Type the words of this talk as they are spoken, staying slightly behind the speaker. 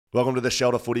Welcome to the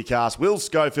Shelter Footy Cast. Will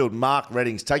Schofield, Mark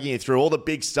Reddings taking you through all the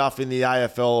big stuff in the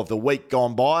AFL of the week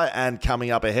gone by and coming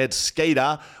up ahead.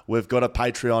 Skeeter, we've got a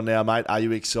Patreon now, mate. Are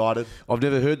you excited? I've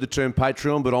never heard the term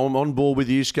Patreon, but I'm on board with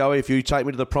you, Scully. If you take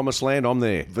me to the promised land, I'm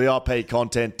there. VIP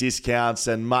content, discounts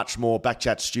and much more.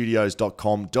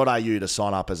 Backchatstudios.com.au to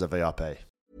sign up as a VIP.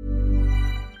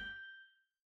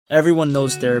 Everyone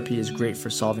knows therapy is great for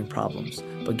solving problems,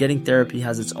 but getting therapy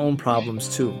has its own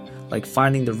problems too, like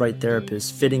finding the right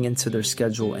therapist, fitting into their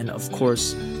schedule, and of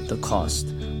course, the cost.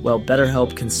 Well,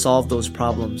 BetterHelp can solve those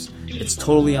problems. It's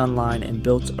totally online and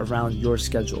built around your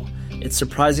schedule. It's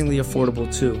surprisingly affordable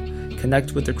too.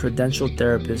 Connect with a credentialed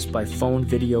therapist by phone,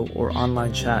 video, or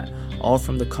online chat, all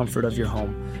from the comfort of your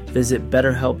home. Visit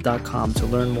BetterHelp.com to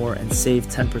learn more and save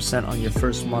 10% on your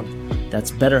first month.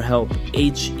 That's BetterHelp,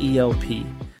 H-E-L-P.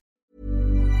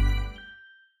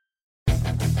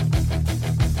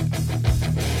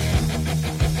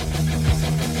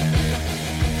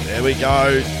 There we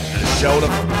go. Shelter.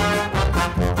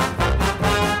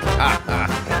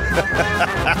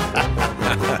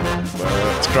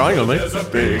 It's growing on me. There's a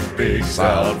big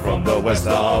sound from the west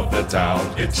of the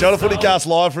town. It's Shelter Footy Cast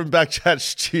live from Backchat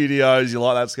Studios. You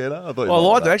like that, Skeeter? I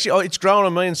like that. Actually, it's growing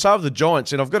on me, and so have the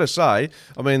Giants. And I've got to say,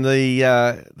 I mean,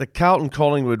 the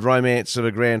Carlton-Collingwood romance of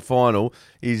a grand final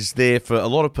is there for a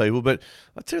lot of people. But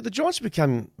I tell you, the Giants have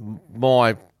become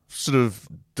my sort of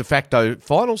de facto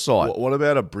final side. What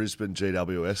about a Brisbane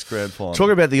GWS grand final?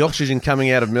 Talking about the oxygen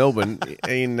coming out of Melbourne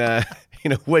in a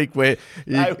week where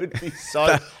That would be so.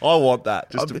 I want that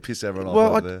just to piss everyone off.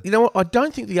 Well, over there. you know what? I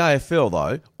don't think the AFL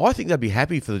though. I think they'd be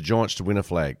happy for the Giants to win a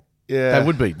flag. Yeah, they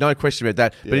would be. No question about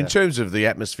that. But in terms of the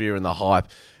atmosphere and the hype,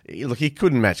 look, he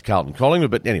couldn't match Carlton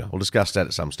Collingwood, but anyway, we'll discuss that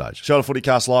at some stage. Shelter Footy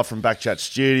Cast live from Backchat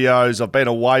Studios. I've been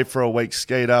away for a week,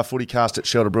 Skeeter. Footycast at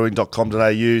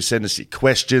shelterbrewing.com.au. Send us your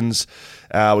questions.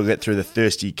 We'll get through the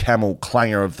Thirsty Camel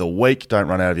clanger of the week. Don't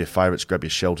run out of your favourites. Grab your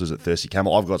shelters at Thirsty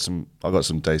Camel. I've got some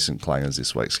decent clangers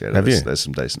this week, Skeeter. Have you? There's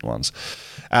some decent ones.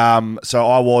 So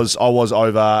I was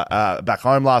over back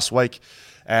home last week.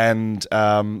 And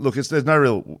look, there's no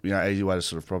real easy way to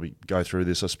sort of probably go through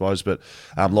this, I suppose. But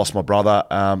lost my brother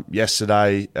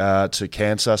yesterday to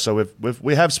cancer, so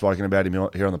we have spoken about him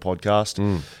here on the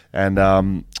podcast.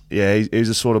 And he's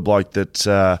a sort of bloke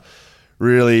that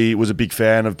really was a big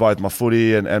fan of both my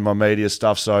footy and my media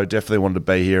stuff. So definitely wanted to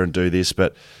be here and do this,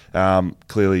 but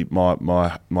clearly my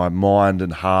mind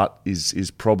and heart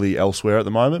is probably elsewhere at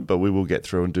the moment. But we will get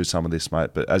through and do some of this, mate.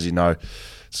 But as you know,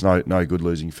 it's no good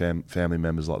losing family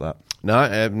members like that. No,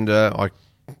 and I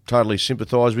totally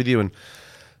sympathise with you, and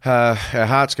our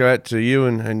hearts go out to you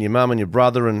and your mum and your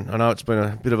brother, and I know it's been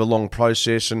a bit of a long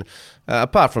process, and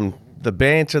apart from the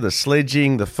banter, the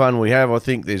sledging, the fun we have, I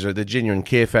think there's the genuine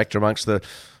care factor amongst the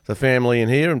family in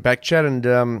here and Backchat, and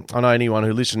I know anyone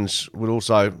who listens would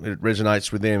also, it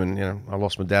resonates with them, and I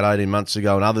lost my dad 18 months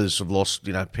ago, and others have lost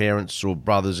parents or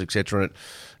brothers, etc., and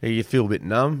you feel a bit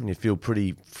numb and you feel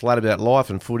pretty flat about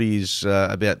life, and footy is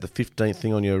about the 15th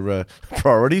thing on your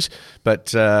priorities.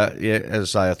 But,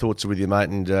 as I say, our thoughts are with you, mate.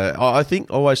 And I think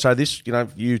I always say this,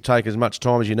 you take as much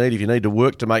time as you need. If you need to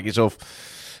work to make yourself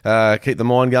keep the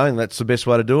mind going, that's the best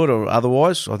way to do it. Or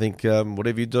otherwise, I think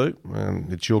whatever you do,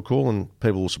 it's your call and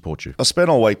people will support you. I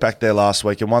spent all week back there last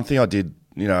week, and one thing I did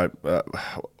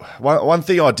one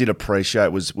thing I did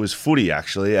appreciate was footy,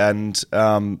 actually, and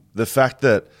the fact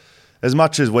that as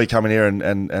much as we come in here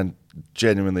and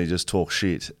genuinely just talk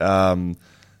shit,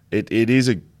 it is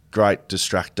a great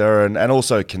distractor and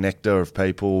also a connector of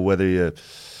people, whether you're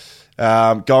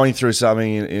going through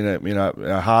something in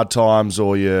hard times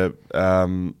or you're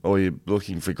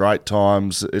looking for great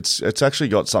times. It's actually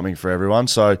got something for everyone.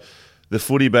 So the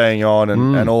footy being on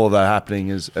and all of that happening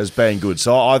has been good.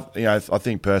 So I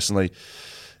think personally,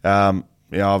 I've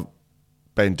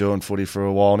been doing footy for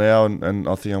a while now, and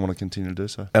I think I want to continue to do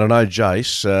so. And I know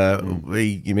Jace,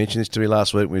 you mentioned this to me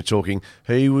last week when we were talking,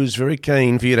 he was very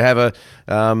keen for you to have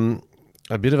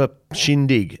a bit of a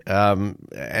shindig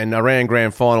and around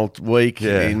grand final week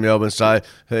in Melbourne, so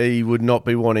he would not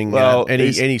be wanting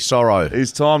any sorrow.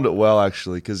 He's timed it well,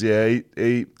 actually, because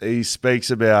he speaks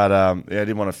about he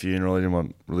didn't want a funeral, he didn't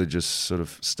want religious sort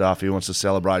of stuff, he wants a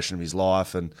celebration of his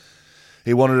life, and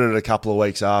he wanted it a couple of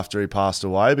weeks after he passed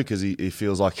away because he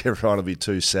feels like everyone will be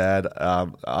too sad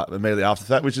immediately after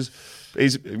that, which is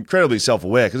he's incredibly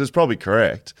self-aware because it's probably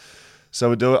correct. So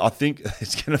we do it. I think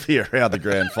it's going to be around the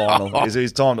grand final.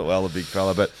 He's timed it well, the big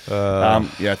fella. But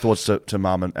thoughts to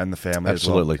mum and the family.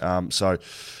 Absolutely. As well. So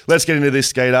let's get into this,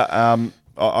 Skeeter.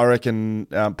 I reckon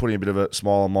putting a bit of a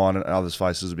smile on mine and others'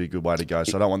 faces would be a good way to go.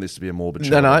 So I don't want this to be a morbid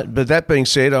show. No. But that being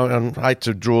said, I hate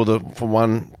to draw from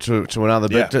one to another.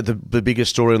 But the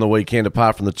biggest story on the weekend,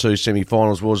 apart from the two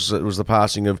semi-finals, was the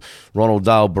passing of Ronald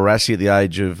Dale Barassi at the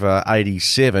age of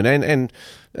 87, and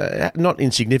not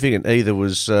insignificant either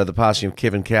was the passing of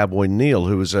Kevin Cowboy Neal,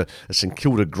 who was a St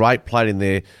Kilda great, played in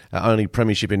their only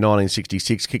premiership in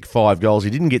 1966, kicked 5 goals. He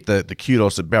didn't get the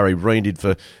kudos that Barry Breen did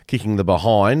for kicking the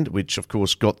behind, which of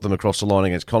course got them across the line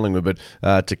against Collingwood.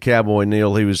 But to Cowboy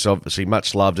Neal, he was obviously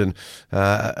much loved and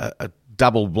a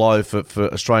double blow for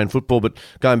Australian football. But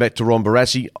going back to Ron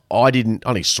Barassi, I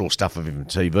only saw stuff of him on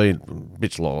TV, a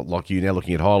bit like you now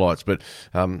looking at highlights, but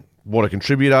what a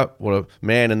contributor, what a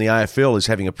man in the AFL is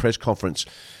having a press conference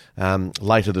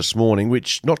later this morning,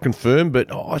 which not confirmed,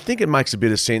 but I think it makes a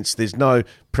bit of sense. There's no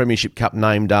Premiership Cup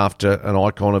named after an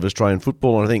icon of Australian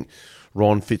football, and I think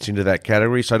Ron fits into that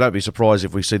category. So don't be surprised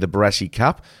if we see the Barassi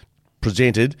Cup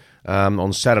presented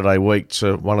on Saturday week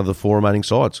to one of the 4 remaining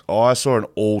sides. I saw an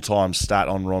all-time stat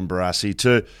on Ron Barassi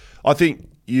too. I think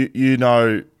you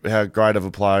know how great of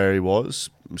a player he was.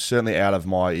 Certainly out of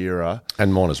my era.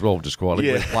 And mine as well, just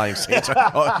quietly. Yeah. Playing centre.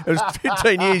 It was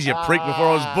 15 years, you prick, before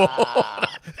I was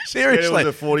born. Seriously. It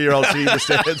was a 40-year-old sitting in the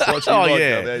stands watching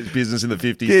his business in the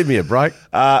 50s. Give me a break.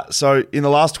 So in the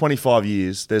last 25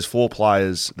 years, there's 4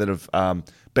 players that have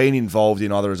been involved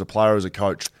in either as a player or as a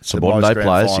coach. Some modern-day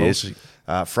players, finals.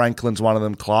 Yes. Franklin's one of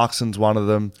them. Clarkson's one of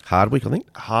them. Hardwick, I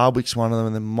think. Hardwick's one of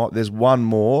them. And then there's one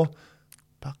more.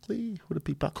 Buckley? Would it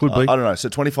be Buckley? Could be. I don't know. So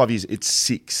 25 years, it's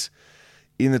 6.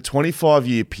 In the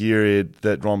 25-year period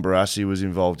that Ron Barassi was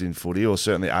involved in footy, or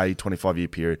certainly a 25-year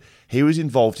period, he was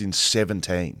involved in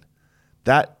 17.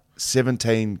 That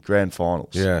 17 grand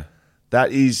finals. Yeah.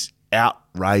 That is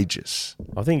outrageous.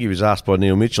 I think he was asked by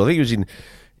Neil Mitchell. I think he was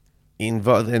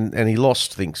and he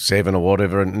lost, I think, 7 or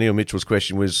whatever. And Neil Mitchell's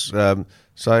question was,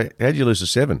 so how'd you lose to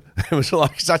 7? It was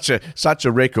like such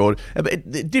a record. But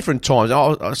at different times,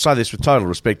 I say this with total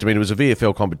respect. I mean, it was a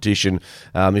VFL competition.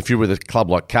 If you're with a club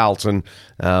like Carlton,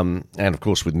 and of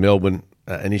course with Melbourne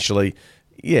initially,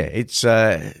 yeah, it's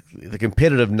the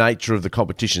competitive nature of the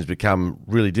competition has become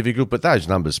really difficult, but those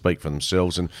numbers speak for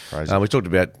themselves. And we talked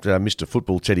about Mr.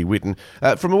 Football, Teddy Whitten.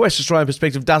 From a West Australian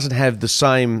perspective, doesn't have the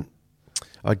same,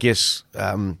 I guess,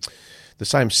 the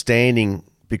same standing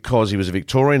because he was a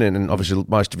Victorian and obviously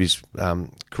most of his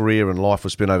career and life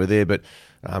was spent over there. But,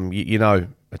 you know,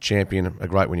 a champion are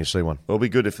great when you see one. Well, it'll be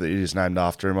good if it is named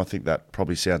after him. I think that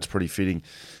probably sounds pretty fitting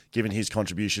given his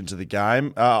contribution to the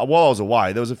game. While I was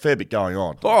away, there was a fair bit going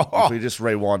on. If we just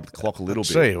rewind the clock a little bit.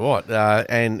 See what,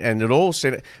 and it all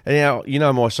said. Now, you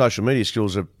know my social media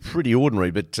skills are pretty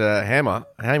ordinary, but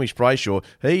Hamish Brayshaw,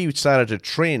 he started to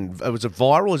trend. Was it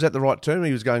viral? Is that the right term?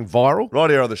 He was going viral? Right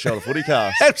here on the show, the Footy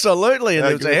Cast. Absolutely. And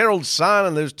there was a Herald Sun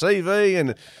and there was TV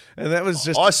and that was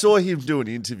just... I saw him do an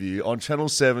interview on Channel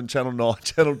 7, Channel 9,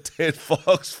 Channel 10,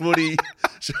 Fox Footy,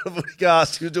 Footy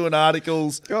Cast. He was doing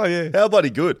articles. Oh, yeah. How bloody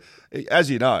good.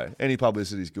 As you know, any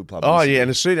publicity is good publicity. Oh, yeah.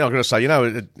 And as soon as I'm going to say, you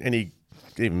know,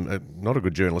 even not a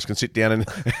good journalist can sit down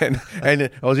and I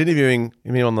was interviewing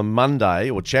him on the Monday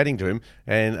or chatting to him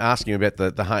and asking him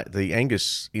about the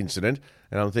Angus incident.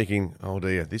 And I'm thinking, oh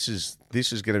dear, this is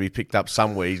going to be picked up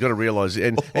somewhere. He's got to realise,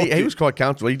 and he was quite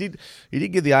comfortable. He did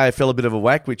give the AFL a bit of a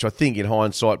whack, which I think in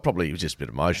hindsight probably he was just a bit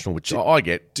emotional, which I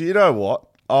get. Do you know what?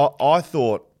 I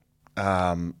thought,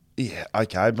 yeah,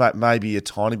 okay, maybe a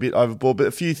tiny bit overboard, but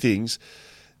a few things.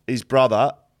 His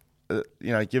brother,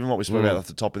 given what we spoke about at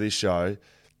the top of this show,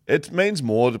 it means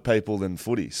more to people than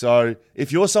footy. So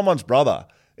if you're someone's brother,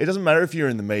 it doesn't matter if you're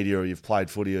in the media or you've played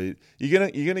footy. Or you're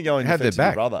gonna go and have defend their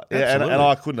back. Your brother. Yeah, and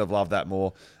I couldn't have loved that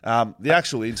more. The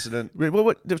actual incident.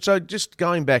 So just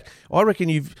going back, I reckon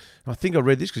I think I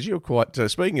read this because you were quite.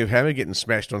 Speaking of Hammer getting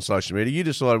smashed on social media, you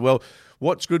decided, well,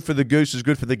 what's good for the goose is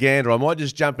good for the gander. I might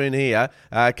just jump in here,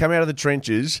 come out of the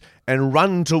trenches, and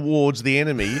run towards the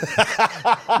enemy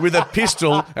with a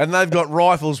pistol, and they've got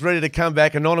rifles ready to come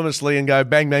back anonymously and go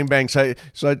bang, bang, bang. So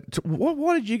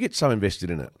why did you get so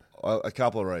invested in it? A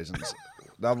couple of reasons.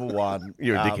 Number one,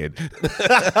 you're a dickhead.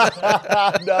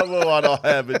 Number one, I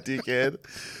am a dickhead.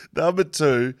 Number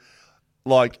two,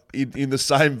 like in the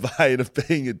same vein of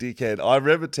being a dickhead, I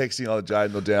remember texting either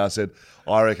Jaden or Dan. I said,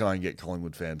 I reckon I can get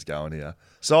Collingwood fans going here.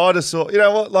 So I just thought, you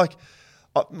know what, like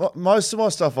most of my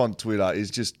stuff on Twitter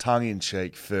is just tongue in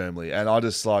cheek, firmly, and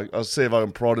I'll see if I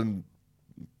can prod and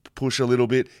push a little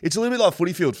bit. It's a little bit like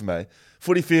footy field for me.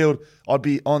 Footy field, I'd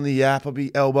be on the yap, I'd be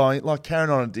elbowing, like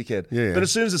carrying on a dickhead. Yeah. But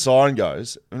as soon as the siren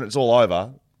goes and it's all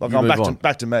over, like I'm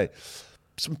back to me.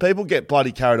 Some people get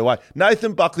bloody carried away.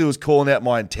 Nathan Buckley was calling out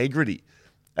my integrity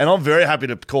And I'm very happy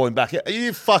to call him back. Are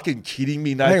you fucking kidding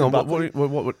me, Nathan Hang on, Buckley?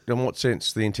 what, in what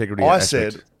sense, the integrity I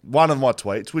aspect? said one of my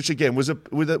tweets, which again was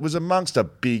amongst a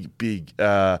big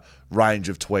range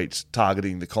of tweets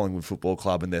targeting the Collingwood Football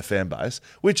Club and their fan base,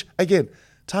 which, again,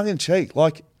 tongue-in-cheek,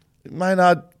 like,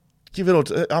 Maynard, give it or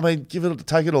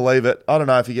take it or leave it. I don't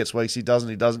know if he gets weeks. He doesn't.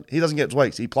 He doesn't get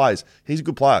weeks. He plays. He's a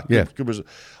good player. Yeah. Good.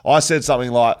 I said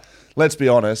something like, let's be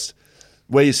honest,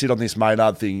 where you sit on this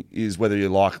Maynard thing is whether you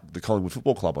like the Collingwood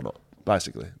Football Club or not,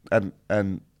 basically. And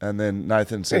then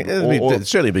Nathan said... There'd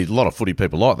certainly be a lot of footy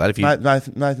people like that. If you,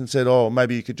 Nathan said,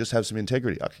 maybe you could just have some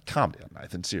integrity. Calm down,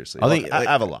 Nathan, seriously. I think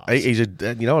have a laugh. I've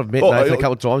met Nathan a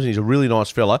couple of times, and he's a really nice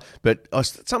fella. But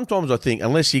sometimes I think,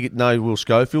 unless you know Will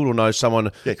Schofield or know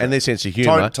someone and their sense of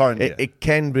humour, it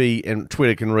can be, and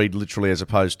Twitter can read literally as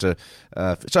opposed to...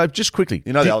 so just quickly...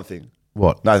 You know the other thing?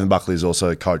 What? Nathan Buckley is also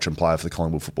a coach and player for the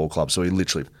Collingwood Football Club, so he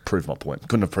literally proved my point.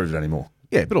 Couldn't have proved it anymore.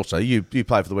 Yeah, but also you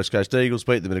play for the West Coast Eagles,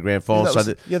 beat them in a grand final.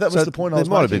 That was the point I was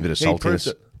making. There might have been a bit of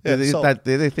saltiness. Yeah,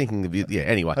 they're thinking of it. Yeah,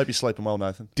 anyway. Hope you're sleeping well,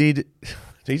 Nathan.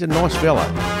 He's a nice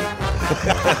fella.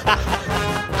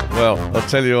 Well, I'll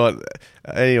tell you what.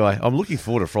 Anyway, I'm looking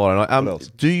forward to Friday night. What else?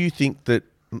 Do you think that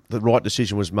the right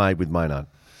decision was made with Maynard?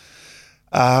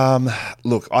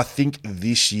 Look, I think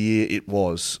this year it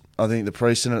was. I think the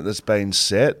precedent that's been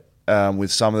set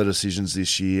with some of the decisions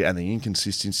this year and the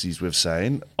inconsistencies we've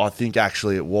seen, I think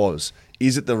actually it was.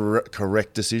 Is it the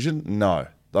correct decision? No.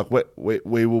 Like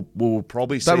we will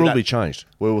probably see that will be changed.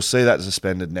 We will see that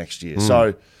suspended next year.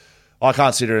 So I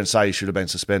can't sit here and say he should have been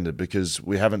suspended because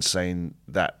we haven't seen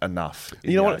that enough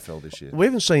in the AFL this year. We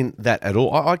haven't seen that at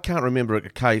all. I can't remember a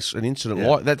case, an incident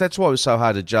like that. That's why it was so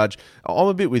hard to judge. I'm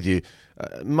a bit with you.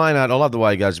 Maynard, I love the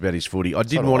way he goes about his footy. I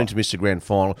didn't want him to miss the grand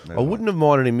final. I wouldn't have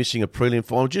minded him missing a prelim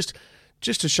final just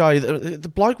to show you that the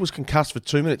bloke was concussed for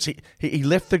 2 minutes. He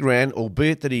left the ground,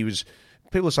 albeit that he was...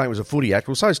 People are saying it was a footy act.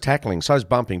 Well, so's tackling, so's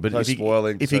bumping. But if you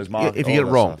get it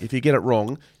wrong,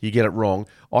 you get it wrong.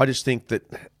 I just think that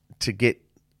to get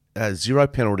zero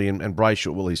penalty and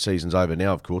Brayshaw, well, his season's over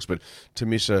now, of course, but to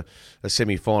miss a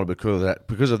semi-final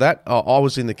because of that, I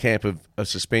was in the camp of a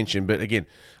suspension. But again,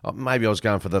 maybe I was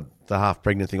going for the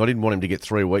half-pregnant thing. I didn't want him to get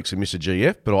 3 weeks and miss a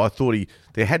GF, but I thought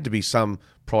there had to be some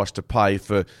price to pay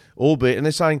for, albeit, and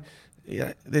they're saying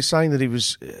that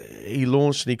he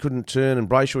launched and he couldn't turn, and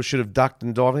Brayshaw should have ducked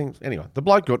and dived. Anyway, the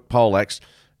bloke got poleaxed.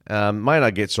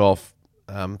 Maynard gets off,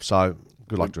 so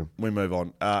good luck to him. We move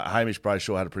on. Hamish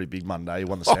Brayshaw had a pretty big Monday. He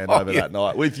won the Sandover that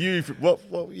night. With you,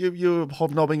 you were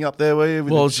hobnobbing up there, were you?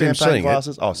 With the champagne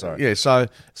glasses? Oh, sorry. Yeah, so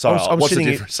what's the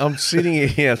difference? I'm sitting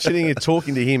here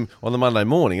talking to him on the Monday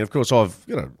morning. And of course, I've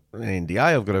an NDA.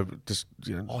 I've got to just.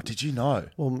 Oh, did you know?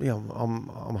 Well, yeah,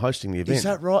 I'm hosting the event. Is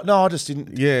that right? No, I just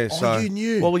didn't. Yeah. So you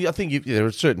knew. Well, I think there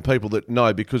are certain people that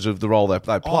know because of the role they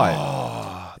play.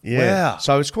 Oh, yeah. Wow.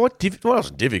 So it's quite difficult. Well, it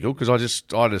wasn't difficult because I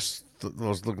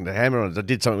was looking to hammer on it. I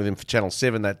did something with him for Channel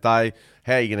 7 that day.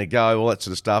 How are you going to go? All that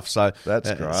sort of stuff. So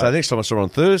that's great. So next time I saw him on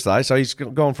Thursday, so he's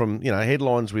gone from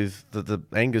headlines with the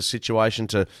Angus situation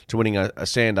to winning a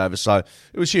Sandover. So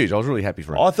it was huge. I was really happy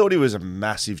for him. I thought he was a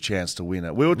massive chance to win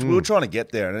it. We were trying to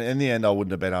get there, and in the end, I wouldn't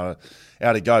have been able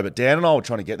to go. But Dan and I were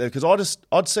trying to get there because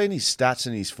I'd seen his stats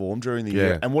and his form during the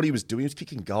year, and what he was doing. He was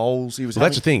kicking goals.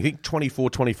 That's the thing. I think 24,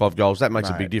 25 goals. That makes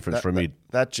a big difference for a mid.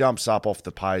 That jumps up off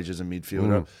the page as a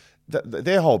midfielder.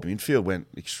 Their whole midfield went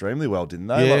extremely well, didn't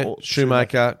they? Yeah,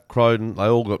 Schumacher, Croden, they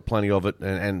all got plenty of it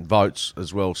and votes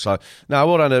as well. So, no,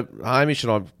 well done to Hamish,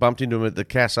 and I bumped into him at the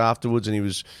Cass afterwards, and he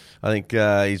was, I think,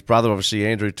 his brother, obviously,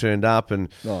 Andrew, turned up.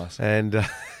 Nice. And I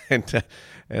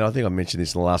think I mentioned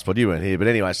this in the last pod. You weren't here. But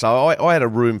anyway, so I had a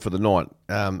room for the night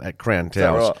at Crown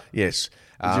Towers. Is that right? Yes.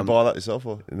 Did you buy that yourself?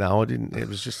 Or? No, I didn't. It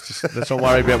was just let's not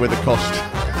worry about where the cost...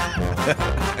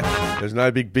 There's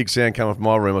no big sound coming from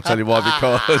my room. I'll tell you why.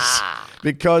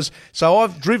 Because so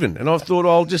I've driven and I've thought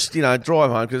I'll just drive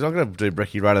home because I'm going to do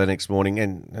brekkie rudder the next morning.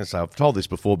 And so I've told this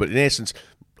before, but in essence,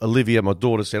 Olivia, my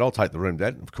daughter, said, "I'll take the room,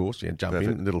 Dad." Of course, jump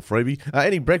in, little freebie.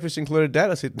 Any breakfast included, Dad?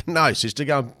 I said, "No, sister,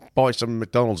 go and buy some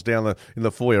McDonald's down in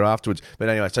the foyer afterwards." But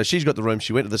anyway, so she's got the room.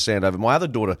 She went to the Sandover. My other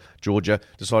daughter, Georgia,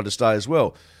 decided to stay as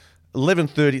well.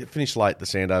 11:30, finished late, the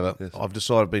Sandover. Yes. I've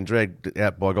decided I've been dragged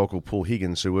out by a guy called Paul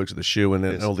Higgins, who works at the Shoe,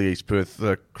 and all the East Perth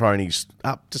cronies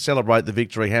up to celebrate the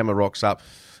victory. Hammer rocks up.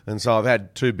 And so I've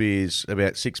had 2 beers,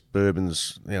 about 6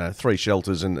 bourbons, 3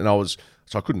 shelters, and I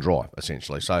couldn't drive,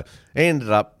 essentially. So Ended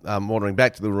up wandering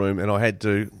back to the room, and I had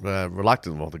to,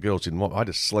 reluctantly, well, the girls didn't want, I had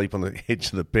to sleep on the edge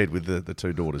of the bed with the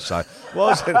two daughters. So,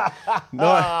 was it?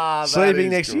 No,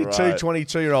 sleeping next to your two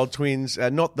 22-year-old twins,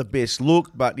 not the best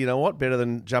look, but you know what? Better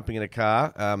than jumping in a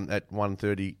car at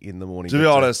 1:30 in the morning. To be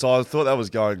honest, I thought that was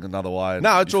going another way.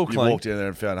 No, it's all clean. You walked in there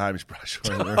and found Hamish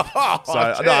Bradshaw in the room.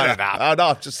 No,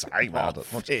 I'm just saying,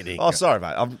 mate. Oh, sorry,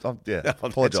 mate. I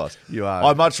apologise. You are.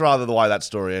 I'd much rather the way that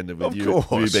story ended with you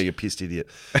being a pissed idiot.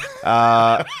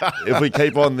 If we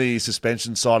keep on the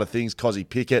suspension side of things, Kozzy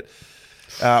Pickett,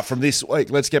 from this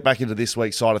week, let's get back into this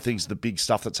week's side of things, the big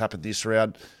stuff that's happened this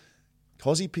round.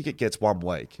 Kozzy Pickett gets 1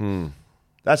 week.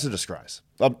 That's a disgrace.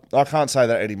 I can't say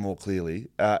that any more clearly.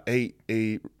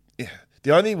 The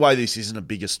only way this isn't a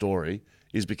bigger story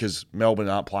is because Melbourne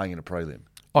aren't playing in a prelim.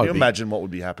 Can you imagine what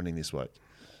would be happening this week?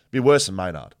 It'd be worse than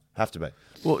Maynard. Have to be.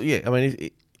 Well, yeah, I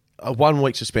mean, a 1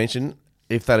 week suspension,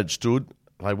 if that had stood,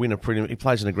 they win a prelim. He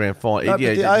plays in a grand final. No, but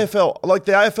the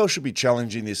AFL should be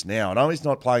challenging this now. I know he's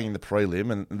not playing in the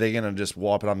prelim, and they're going to just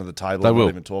wipe it under the table and not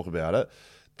even talk about it.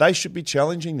 They should be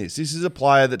challenging this. This is a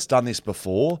player that's done this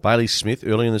before. Bailey Smith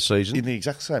early in the season. In the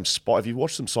exact same spot. If you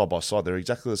watch them side by side, they're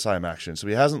exactly the same action. So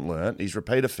he hasn't learnt. He's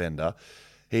repeat offender.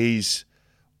 He has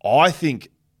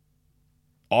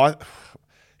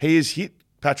hit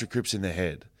Patrick Cripps in the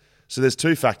head. So there's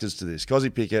two factors to this.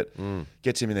 Kozzy Pickett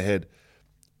gets him in the head,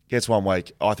 gets 1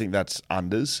 week. I think that's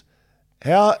unders.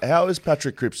 How is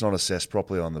Patrick Cripps not assessed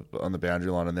properly on the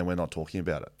boundary line, and then we're not talking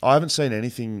about it? I haven't seen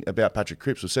anything about Patrick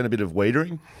Cripps. We've seen a bit of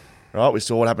Wiedering, right? We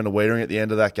saw what happened to Wiedering at the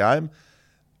end of that game.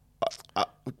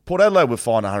 Port Adelaide were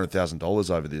fined $100,000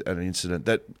 over an incident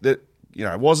that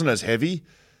wasn't as heavy.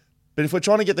 But if we're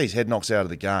trying to get these head knocks out of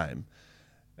the game,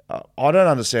 I don't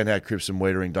understand how Cripps and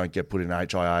Wiedering don't get put in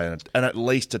HIA and at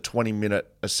least a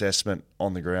 20-minute assessment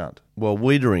on the ground. Well,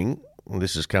 Wiedering,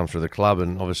 this has come through the club,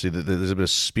 and obviously there's a bit of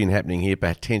spin happening here.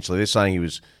 Potentially, they're saying he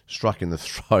was struck in the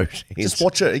throat. Just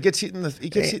watch it. He gets hit in the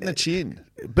chin,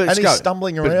 and he's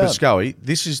stumbling around. But Scully,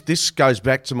 this goes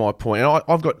back to my point, and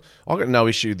I've got no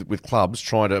issue with clubs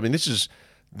trying to. I mean, this is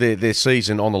their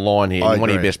season on the line here, one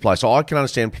of your best players. So I can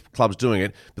understand clubs doing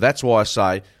it, but that's why I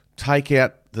say take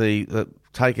out the.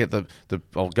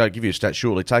 I'll go give you a stat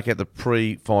shortly. Take out the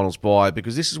pre-finals bye,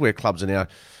 because this is where clubs are now.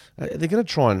 They're going to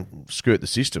try and skirt the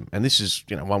system, and this is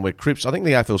one where Cripps. I think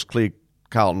the AFL's cleared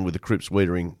Carlton with the Cripps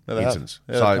Wiedering incidents.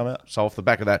 So off the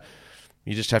back of that,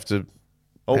 you just have to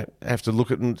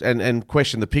look at and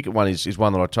question the Pickett one is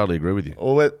one that I totally agree with you.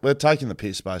 Well, we're taking the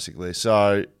piss basically.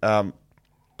 So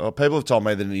people have told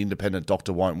me that an independent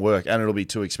doctor won't work, and it'll be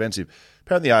too expensive.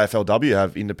 Apparently, the AFLW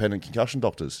have independent concussion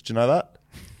doctors. Do you know that?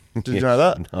 Did you know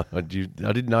that? No, I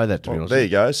didn't know that, to be honest. There you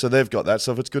go. So they've got that.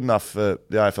 So if it's good enough for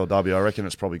the AFLW, I reckon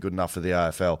it's probably good enough for the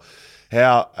AFL.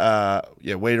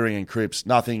 Wiedering and Cripps,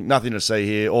 nothing to see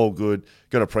here. All good.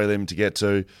 Got a prelim to get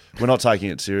to. We're not taking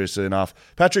it seriously enough.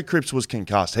 Patrick Cripps was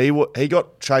concussed. He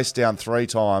got chased down 3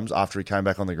 times after he came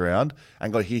back on the ground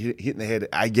and got hit in the head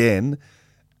again,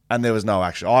 and there was no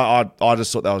action. I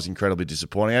just thought that was incredibly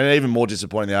disappointing, and even more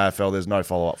disappointing the AFL. There's no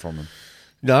follow up from them.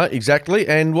 No, exactly.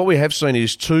 And what we have seen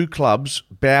is 2 clubs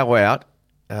bow out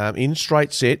in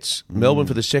straight sets. Melbourne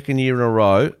for the second year in a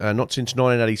row, not since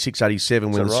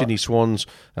 1986-87 when the Sydney Swans,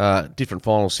 different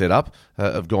final setup,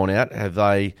 have gone out. Have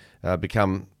they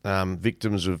become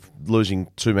victims of losing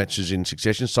 2 matches in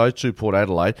succession? So to Port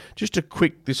Adelaide. Just a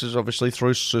quick, this is obviously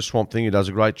through Swamp Thing, who does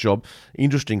a great job.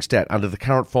 Interesting stat. Under the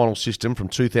current final system from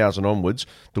 2000 onwards,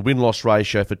 the win-loss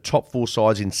ratio for top 4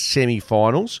 sides in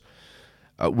semi-finals,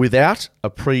 without a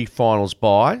pre-finals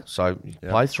bye, so you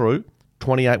play through,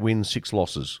 28 wins, 6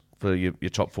 losses for your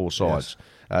top 4 sides.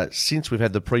 Yes. Since we've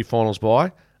had the pre-finals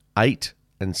bye, 8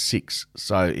 and 6.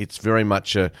 So it's very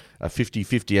much a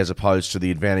 50-50 as opposed to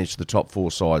the advantage to the top 4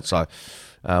 sides. So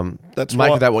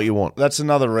make of that what you want. That's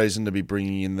another reason to be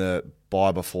bringing in the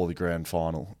bye before the grand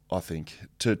final, I think,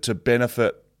 to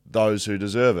benefit those who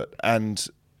deserve it. And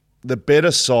the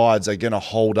better sides are going to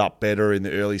hold up better in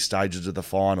the early stages of the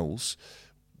finals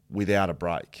without a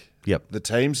break. Yep. The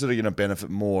teams that are going to benefit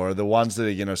more are the ones that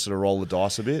are going to sort of roll the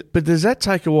dice a bit. But does that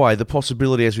take away the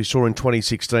possibility, as we saw in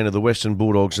 2016, of the Western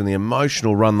Bulldogs and the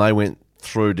emotional run they went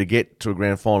through to get to a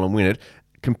grand final and win it?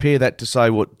 Compare that to, say,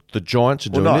 what the Giants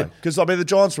are doing. Well, no, because, the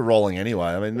Giants were rolling anyway.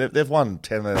 I mean, they've won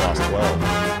 10 of their last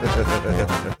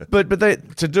 12. but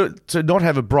to not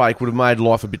have a break would have made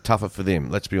life a bit tougher for them,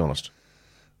 let's be honest.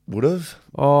 Would have?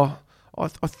 Oh, I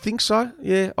think so.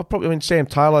 Yeah, Sam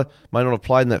Taylor may not have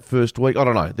played in that first week. I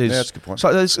don't know. That's a good point.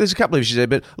 So there's a couple of issues there,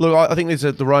 but look, I think there's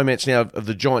the romance now of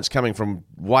the Giants coming from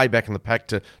way back in the pack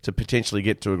to potentially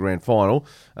get to a grand final.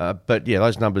 But yeah,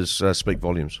 those numbers speak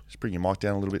volumes. Just bring your mic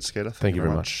down a little bit, Skeeter. Thank you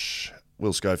very much.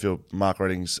 Will Schofield, Mark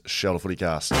Redding's Shelter Footy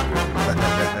Cast.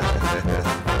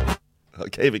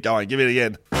 Keep it going. Give it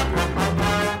again.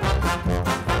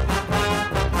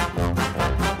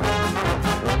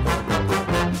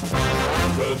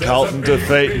 Carlton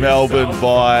defeat Melbourne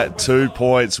by 2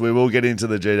 points. We will get into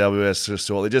the GWS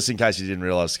shortly. Just in case you didn't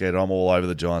realise, Skeeter, I'm all over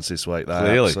the Giants this week. They're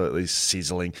Clearly. absolutely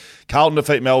sizzling. Carlton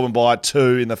defeat Melbourne by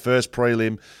 2 in the first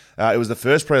prelim. It was the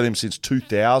first prelim since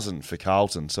 2000 for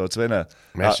Carlton. So it's been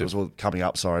massive. Coming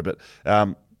up, sorry. But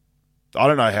I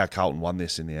don't know how Carlton won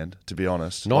this in the end, to be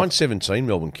honest. 9-17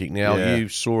 Melbourne kick. Now, Yeah. you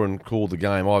saw and called the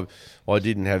game. I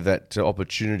didn't have that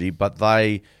opportunity, but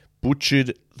they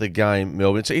butchered the game,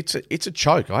 Melbourne. It's a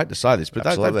choke. I hate to say this, but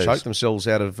they've Absolutely. choked themselves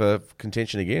out of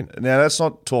contention again. Now, that's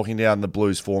not talking down the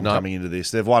Blues' form coming into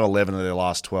this. They've won 11 of their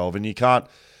last 12, and you can't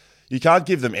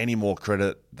give them any more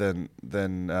credit than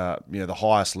the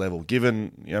highest level.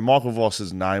 Given Michael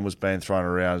Voss's name was being thrown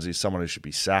around as he's someone who should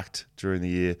be sacked during the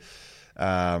year.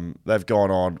 They've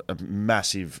gone on a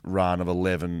massive run of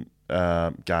 11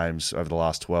 games over the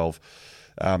last 12.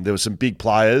 There were some big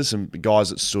players and guys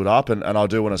that stood up, and I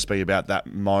do want to speak about that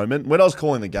moment. When I was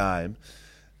calling the game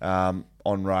on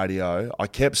radio, I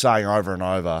kept saying over and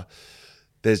over,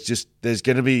 there's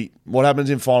going to be, what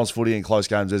happens in finals footy and close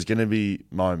games, there's going to be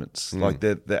moments.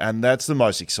 And that's the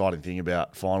most exciting thing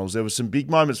about finals. There were some big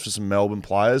moments for some Melbourne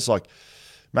players, like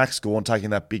Max Gawn taking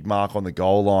that big mark on the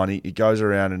goal line. He goes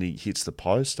around and he hits the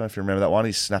post. I don't know if you remember that one.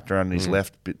 He snapped around on his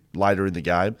left a bit later in the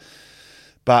game.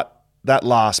 But that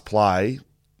last play,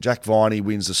 Jack Viney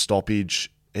wins the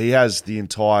stoppage. He has the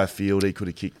entire field. He could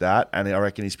have kicked that, and I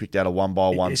reckon he's picked out a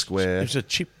 1-by-1 square. It was a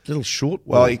cheap little short.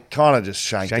 Well, he kind of just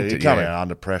shanked it. He came yeah. out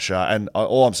under pressure. And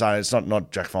all I'm saying, it's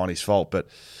not Jack Viney's fault, but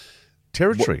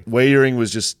territory. Weering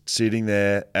was just sitting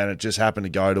there, and it just happened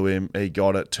to go to him. He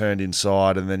got it, turned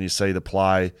inside, and then you see the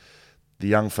play. The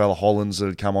young fella Hollands that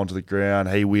had come onto the ground,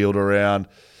 he wheeled around.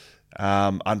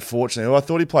 Unfortunately, I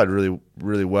thought he played really,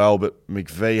 really well, but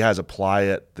McVee has a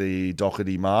play at the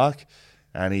Doherty mark,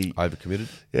 and he Overcommitted.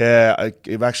 Yeah,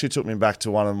 it actually took me back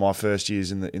to one of my first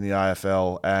years in the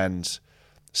AFL, and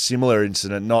similar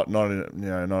incident. Not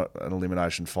an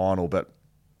elimination final, but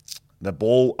the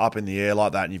ball up in the air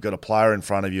like that, and you've got a player in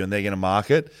front of you, and they're going to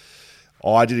mark it.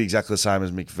 I did exactly the same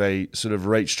as McVee. Sort of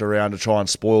reached around to try and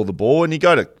spoil the ball, and you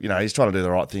go to he's trying to do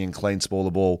the right thing and clean spoil the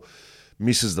ball,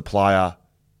 misses the player.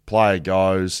 Player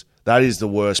goes. That is the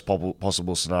worst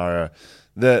possible scenario.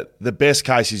 The best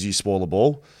case is you spoil the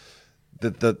ball.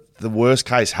 The worst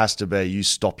case has to be you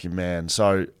stop your man.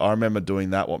 So I remember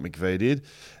doing that, what McVee did.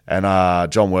 And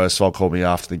John Worsfold called me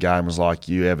after the game and was like,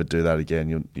 you ever do that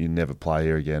again, you never play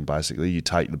here again, basically. You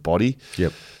take the body.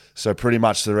 Yep. So pretty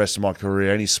much the rest of my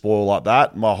career, any spoil like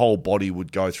that, my whole body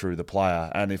would go through the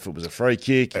player. And if it was a free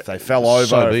kick, if they fell over,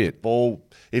 So be it. ball,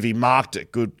 if he marked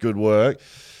it, good work.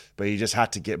 But he just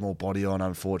had to get more body on,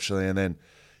 unfortunately. And then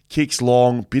kicks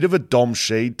long, bit of a Dom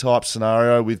Sheed type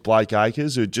scenario with Blake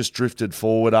Acres, who just drifted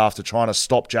forward after trying to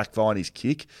stop Jack Viney's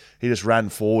kick. He just ran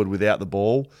forward without the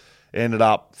ball. Ended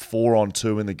up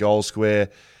 4-on-2 in the goal square.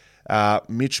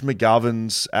 Mitch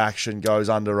McGovern's action goes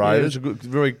underrated. Yeah, it was a good,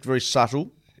 very, very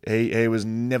subtle. He was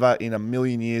never in a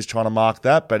million years trying to mark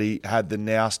that, but he had the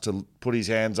nous to put his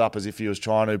hands up as if he was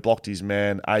trying to, blocked his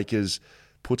man. Acres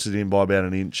puts it in by about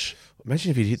an inch.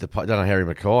 Imagine if he'd hit the puck. Don't know Harry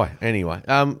Mackay. Anyway,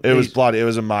 It was bloody. It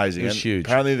was amazing. It was And huge.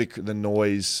 Apparently, the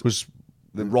noise was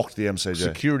that rocked the MCG.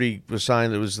 security was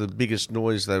saying it was the biggest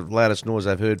noise, the loudest noise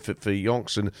they've heard for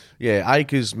Yonks. And yeah,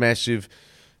 Acres massive.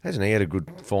 Hasn't he had a good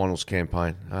finals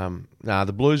campaign?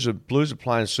 The Blues are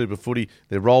playing super footy.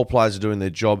 Their role players are doing their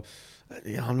job.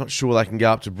 I'm not sure they can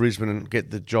go up to Brisbane and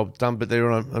get the job done, but they're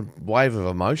on a wave of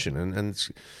emotion, and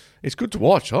it's good to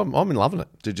watch. I'm loving it.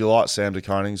 Did you like Sam de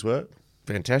Koning's work?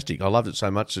 Fantastic. I loved it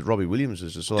so much that Robbie Williams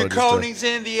has decided The Koning's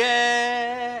in the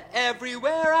air,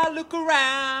 everywhere I look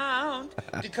around.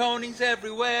 The Koning's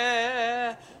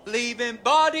everywhere, leaving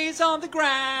bodies on the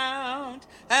ground.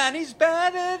 And he's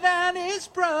better than his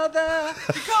brother.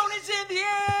 The Koning's in the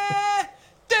air,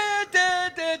 da, da,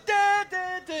 da, da,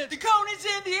 da, da. The Koning's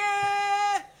in the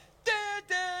air, da,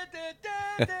 da, da,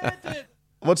 da, da, da.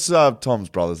 What's Tom's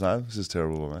brother's name? This is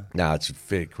terrible, man. No, it's a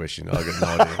fair question. I got no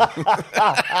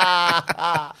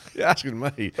idea. You're asking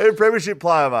me. He's a premiership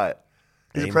player, mate.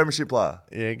 He's a Him. premiership player.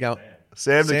 Yeah, go.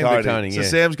 Sam de Koning. Koning, So yeah.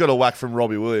 Sam's got a whack from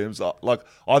Robbie Williams.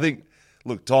 I think,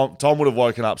 look, Tom would have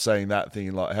woken up seeing that,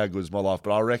 thinking like, "How good is my life?"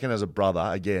 But I reckon, as a brother,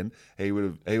 again, he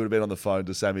would have been on the phone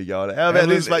to Sammy going, "How about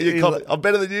this, mate? I'm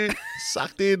better than you."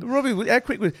 Sucked in. Robbie, how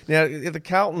quick was now at the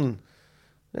Carlton?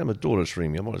 Now my daughter's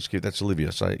ringing me. I might just give that's Olivia.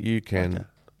 So you can. Okay.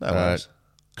 No worries.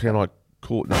 Can I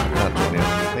call? No, I can't talk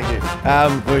now.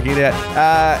 Thank you. Working it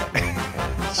out.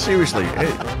 Seriously,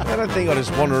 I don't think I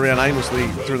just wander around aimlessly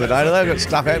through the day. They've got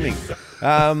stuff happening.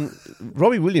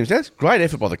 Robbie Williams, that's great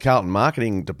effort by the Carlton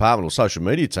marketing department or social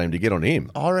media team to get on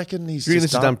him. I reckon he's. You reckon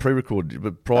just this is done pre-recorded,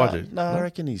 but prior to? No, I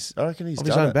reckon he's. Of his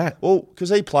done own it. bat. Well, because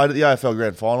he played at the AFL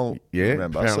Grand Final. Yeah,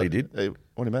 remember? apparently he did.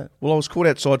 What do you mean? Well, I was caught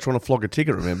outside trying to flog a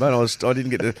ticket, remember? And I didn't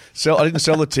get to sell. I didn't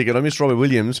sell the ticket. I missed Robbie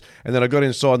Williams, and then I got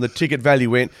inside, and the ticket value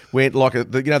went like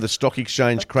the stock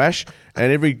exchange crash,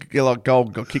 and every goal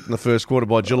got kicked in the first quarter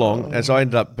by Geelong, and so I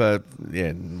ended up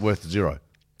worth zero.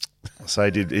 So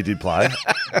he did play,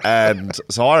 and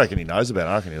so I reckon he knows about it.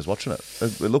 I reckon he was watching it.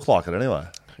 It looked like it anyway.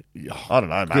 I don't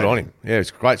know, mate. Good on him. Yeah,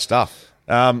 it's great stuff.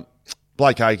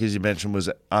 Blake Acres, you mentioned,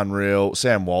 was unreal.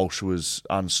 Sam Walsh was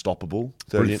unstoppable.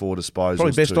 34 disposals,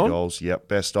 Probably best 2 on. goals. Yep,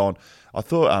 best on. I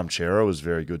thought Chera was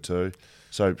very good too.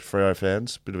 So Freo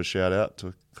fans, bit of a shout out to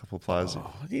a couple of players.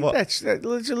 Yeah, that's a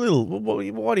little.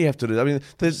 Why do you have to do that? I mean,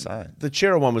 the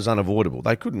Chera one was unavoidable.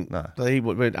 They couldn't. No.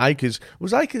 Acres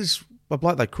a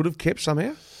bloke they could have kept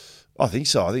somehow. I think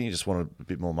so. I think he just wanted a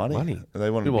bit more money. They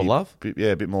wanted a bit more love.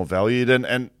 A bit more valued.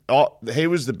 And he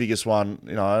was the biggest one.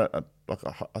 You know,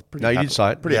 You did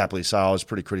say it. Pretty happily say I was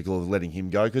pretty critical of letting him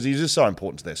go because he's just so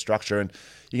important to their structure. And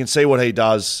you can see what he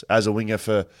does as a winger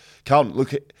for Carlton.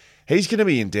 Look, he's going to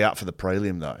be in doubt for the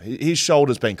prelim though. His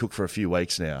shoulder's been cooked for a few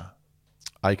weeks now.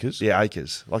 Acres? Yeah,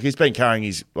 Acres. Like he's been carrying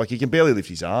he can barely lift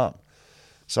his arm.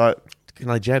 So can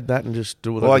they jab that and just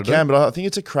do what I they can, do? but I think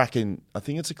it's a crack in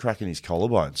his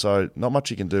collarbone. So not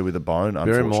much you can do with a bone.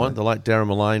 Bear in mind, the late Darren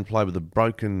Mullane played with a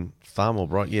broken thumb of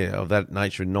that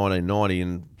nature in 1990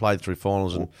 and played through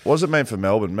finals. And what does it mean for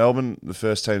Melbourne? Melbourne, the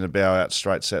first team to bow out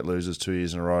straight set losers 2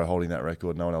 years in a row, holding that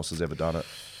record. No one else has ever done it.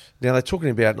 Now they're talking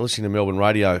about listening to Melbourne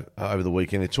radio over the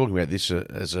weekend. They're talking about this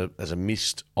as a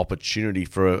missed opportunity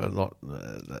for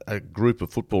a group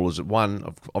of footballers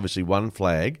that obviously won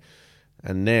flag,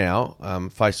 and now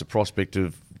face the prospect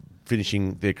of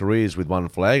finishing their careers with one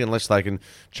flag unless they can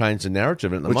change the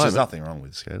narrative at the moment. Which there's nothing wrong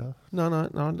with, Skeeter. No,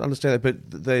 I understand that,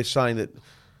 but they're saying that,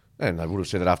 and they would have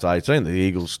said that after 18, the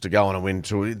Eagles to go on and win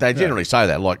two. They generally say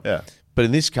that, but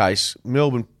in this case,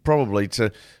 Melbourne probably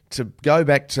to go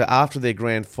back to after their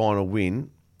grand final win,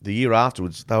 the year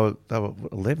afterwards, they were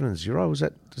 11-0. Was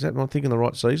that? Is that am I thinking the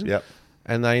right season? Yep.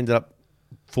 And they ended up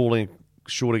falling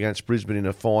short against Brisbane in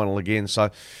a final again. So,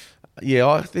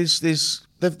 yeah, there's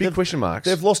big question marks.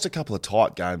 They've lost a couple of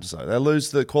tight games though. They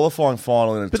lose the qualifying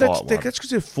final in a tight one. That's because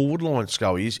their forward line,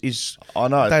 Scully, is I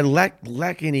know they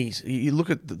lack any. You look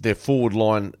at their forward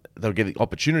line; they'll get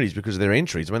opportunities because of their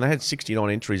entries. I mean, they had 69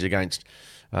 entries against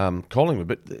Collingwood,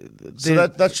 but so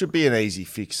that should be an easy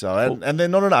fix though, and they're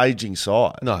not an ageing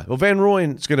side. No, well, Van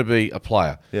Rooyen's going to be a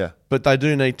player, yeah, but they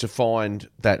do need to find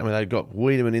that. I mean, they've got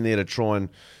Wiedemann in there to try and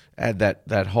add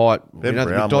that height. Ben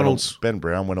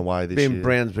Brown went away this year. Ben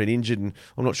Brown's been injured, and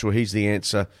I'm not sure he's the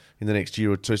answer in the next year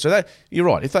or two. So you're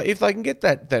right. If they can get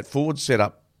that forward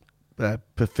setup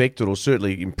perfected or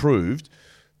certainly improved,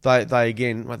 they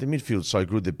again, the midfield's so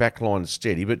good, the back line is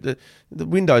steady, but the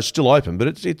window's still open.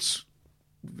 But it's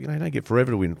you don't get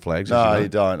forever to win flags. No, you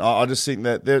don't. I just think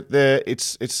that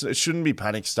it shouldn't be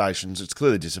panic stations. It's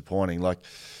clearly disappointing.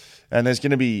 And there's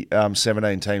going to be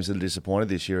 17 teams that are disappointed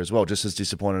this year as well, just as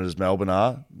disappointed as Melbourne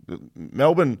are.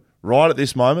 Melbourne, right at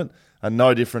this moment, are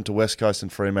no different to West Coast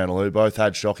and Fremantle, who both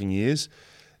had shocking years.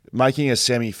 Making a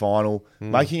semi-final,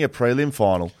 making a prelim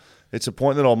final. It's a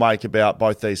point that I'll make about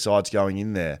both these sides going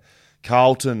in there.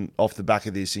 Carlton, off the back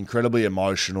of this, incredibly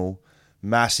emotional,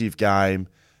 massive game,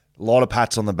 a lot of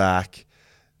pats on the back,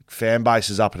 fan base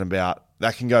is up and about.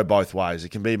 That can go both ways. It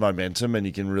can be momentum and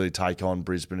you can really take on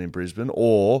Brisbane in Brisbane,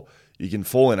 or you can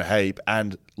fall in a heap,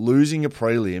 and losing a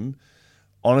prelim,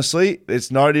 honestly,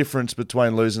 it's no difference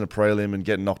between losing a prelim and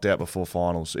getting knocked out before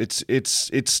finals. It's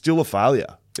still a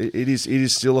failure. It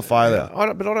is still a failure.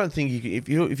 But I don't think if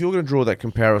you're going to draw that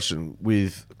comparison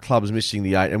with clubs missing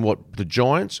the 8 and what the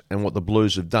Giants and what the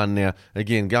Blues have done now,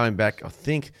 again, going back, I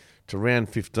think, to round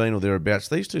 15 or thereabouts,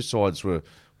 these two sides were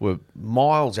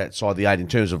miles outside the 8 in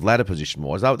terms of ladder position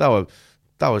wise. They were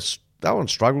on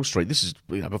struggle street. This is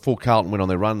before Carlton went on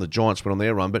their run, the Giants went on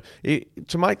their run. But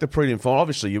to make the prelim final,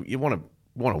 obviously you want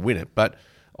to win it. But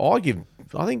I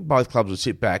think both clubs would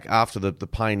sit back after the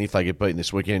pain if they get beaten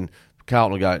this weekend.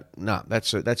 Carlton will go, no,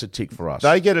 that's a tick for us.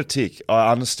 They get a tick.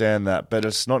 I understand that, but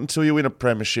it's not until you win a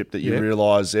premiership that you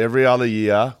realise every other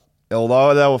year,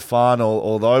 although they were fun,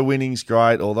 although winning's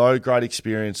great, although great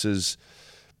experiences,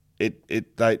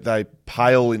 they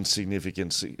pale in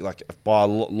significance by a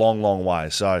long, long way.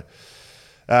 So,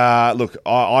 look,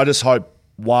 I just hope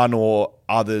one or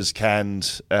others can.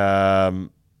 I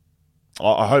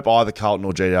hope either Carlton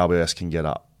or GWS can get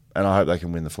up. and I hope they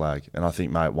can win the flag. And I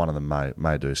think one of them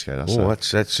may do, Skater. Oh,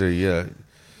 that's a yeah,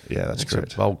 that's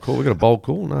correct. A bold call. We got a bold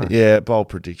call, no? Yeah, bold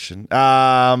prediction.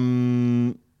 I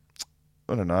don't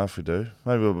know if we do.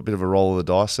 Maybe a bit of a roll of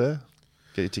the dice there.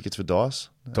 Get your tickets for Dice.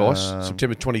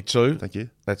 September 22. Thank you.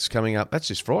 That's coming up. That's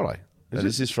this Friday. That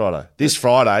is this Friday. This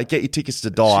Friday, get your tickets to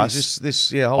Dice.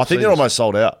 Whole I think they're almost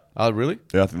sold out. Oh, really?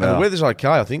 Yeah, I think they are. The weather's okay,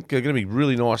 I think. They're going to be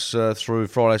really nice through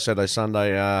Friday, Saturday,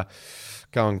 Sunday.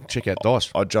 Go and check out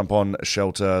Dice. I'd jump on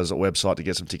Shelter's website to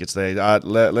get some tickets there.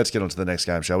 Let's get on to the next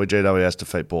game, shall we? GWS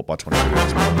defeat Port by 22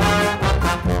 points.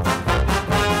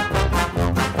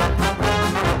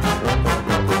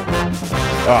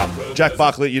 All right, Jack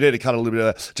Buckley, you need to cut a little bit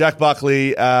of that. Jack Buckley,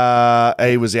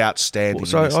 he was outstanding.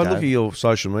 So in this I game. look at your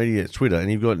social media, Twitter,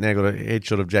 and you've now got a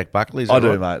headshot of Jack Buckley. I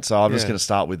do, mate. So I'm just going to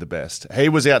start with the best. He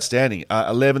was outstanding.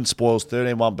 11 spoils,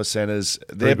 13 1%ers.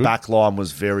 Their back line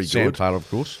was very good. Sam Taylor, of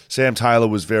course. Sam Taylor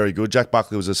was very good. Jack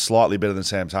Buckley was slightly better than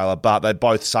Sam Taylor, but they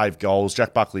both saved goals.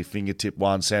 Jack Buckley fingertip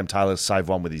one. Sam Taylor saved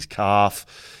one with his calf.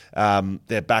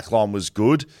 Their back line was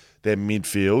good. Their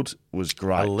midfield was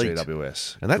great. Elite.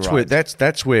 GWS, and that's great. where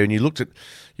that's where. And you looked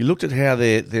at how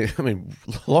they're. I mean,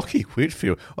 Lockie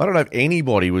Whitfield. I don't know if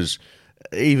anybody was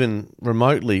even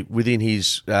remotely within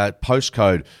his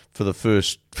postcode for the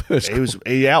first. He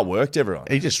outworked everyone.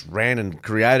 He just ran and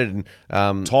created.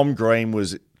 And Tom Green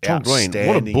was outstanding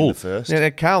what a bull. in the first. Now,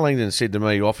 Carl Langdon said to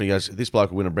me often, he goes, "This bloke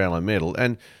will win a Brownlow medal."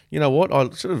 And you know what? I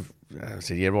sort of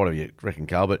said, "Yeah, right, you reckon,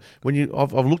 Carl?" But when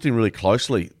I've looked in really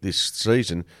closely this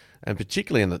season. And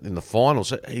particularly in the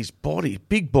finals, his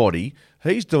big body,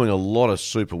 he's doing a lot of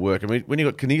super work. I mean, when you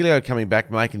got Cornelio coming back,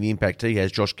 making the impact he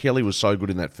has, Josh Kelly was so good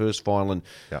in that first final, and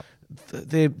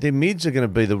their mids are going to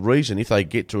be the reason if they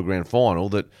get to a grand final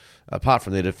that, apart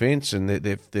from their defence and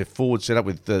their forward set up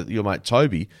with your mate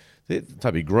Toby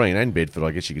Green and Bedford,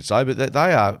 I guess you could say, but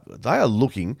they are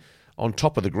looking on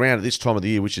top of the ground at this time of the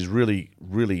year, which is really,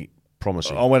 really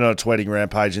promising. I went on a tweeting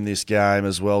rampage in this game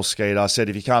as well, Skeet. I said,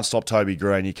 if you can't stop Toby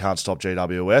Green, you can't stop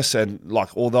GWS. And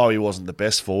although he wasn't the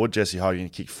best forward, Jesse Hogan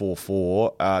kicked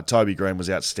 4-4. Toby Green was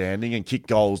outstanding and kicked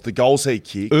goals. The goals he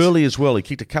kicked early as well. He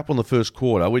kicked a couple in the first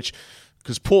quarter, which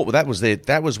because Port that was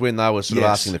when they were sort of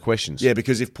asking the questions. Yeah,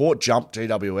 because if Port jumped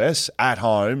GWS at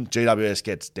home, GWS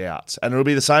gets doubts, and it'll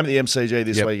be the same at the MCG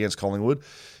this week against Collingwood.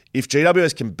 If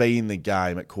GWS can be in the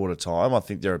game at quarter time, I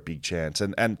think they're a big chance.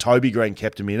 And Toby Green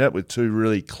kept him in it with two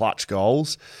really clutch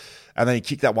goals. And then he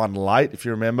kicked that one late, if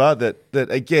you remember. That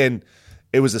again,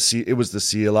 it was the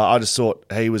sealer. I just thought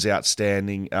he was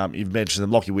outstanding. You've mentioned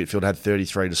them. Lockie Whitfield had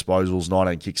 33 disposals,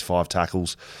 19 kicks, 5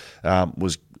 tackles.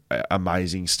 Was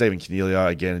amazing. Stephen Cornelio,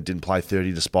 again, didn't play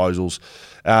 30 disposals.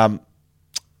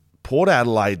 Port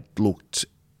Adelaide looked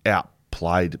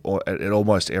outplayed at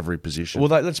almost every position. Well,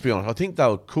 let's be honest. I think they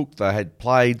were cooked. They had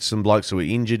played some blokes who were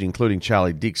injured, including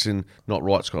Charlie Dixon, not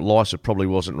right. Scott Lycett probably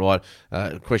wasn't right.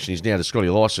 The question is now, does Scotty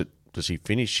Lycett, does he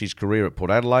finish his career at Port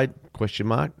Adelaide? Question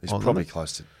mark. He's probably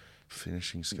close to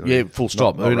finishing. Scotty. Yeah, full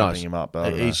stop. Not Who knows? Him up,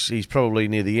 but he's probably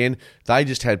near the end. They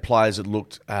just had players that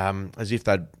looked as if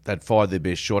they'd fired their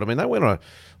best shot. I mean, they went on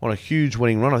a huge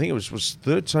winning run. I think it was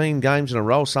 13 games in a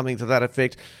row, something to that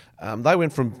effect. They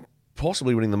went from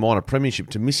possibly winning the minor premiership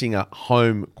to missing a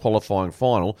home qualifying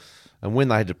final, and when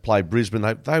they had to play Brisbane,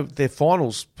 their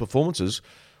finals performances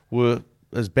were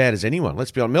as bad as anyone. Let's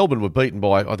be honest, Melbourne were beaten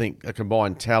by, I think, a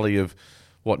combined tally of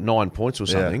 9 points or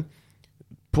something. Yeah.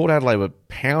 Port Adelaide were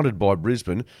pounded by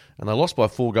Brisbane, and they lost by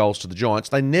 4 goals to the Giants.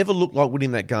 They never looked like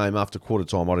winning that game after quarter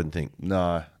time, I didn't think.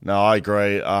 No, I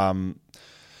agree.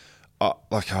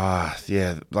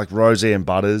 Like Rosie and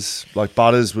Butters. Like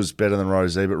Butters was better than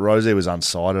Rosie, but Rosie was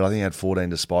unsighted. I think he had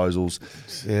 14 disposals.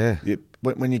 Yeah.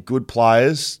 When you're good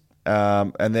players,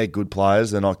 and they're good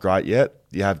players, they're not great yet.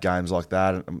 You have games like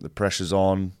that, and the pressure's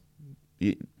on.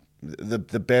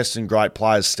 The best and great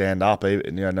players stand up,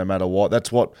 no matter what.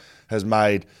 That's what has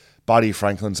made Buddy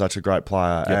Franklin such a great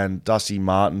player, and Dusty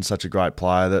Martin such a great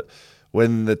player, that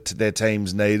when their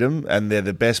teams need them and they're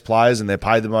the best players and they're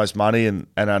paid the most money, and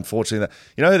unfortunately,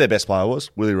 you know who their best player was?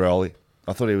 Willie Rowley.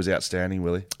 I thought he was outstanding,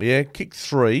 Willie. Yeah, kicked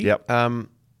 3. Yep.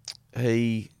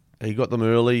 He got them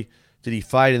early. Did he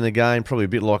fade in the game? Probably a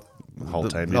bit like the whole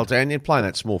team. Playing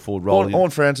that small forward role.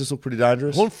 Horn Francis looked pretty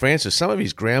dangerous. Horn Francis, some of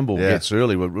his ground ball gets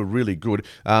early were really good.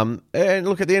 And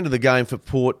look, at the end of the game for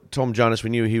Port, Tom Jonas, we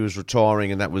knew he was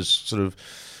retiring, and that was sort of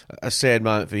a sad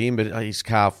moment for him, but his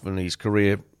calf and his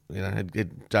career had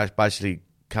basically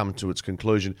come to its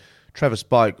conclusion. Travis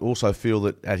Boak also feel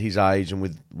that at his age and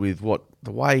with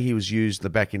the way he was used the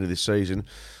back end of this season,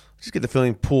 I just get the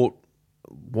feeling Port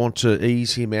want to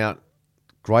ease him out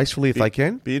gracefully if they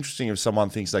can. Be interesting if someone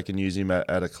thinks they can use him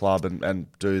at a club and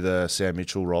do the Sam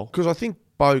Mitchell role. Because I think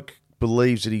Boak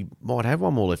believes that he might have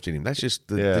one more left in him. That's just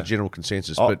the general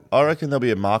consensus. But I reckon there'll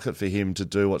be a market for him to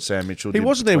do what Sam Mitchell did. he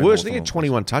wasn't their between worst. I think he had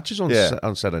Hawthorn 21 touches on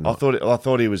Saturday night. I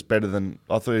thought he was better than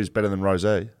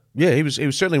Rosé Yeah, he was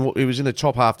certainly he was in the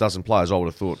top half dozen players. I would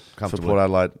have thought for comfortably. Port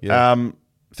Adelaide. Yeah.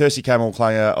 Thirsty Camel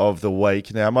Clanger of the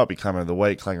week. Now it might be Clanger of the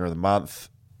week, Clanger of the month.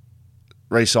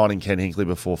 Re-signing Ken Hinkley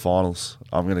before finals.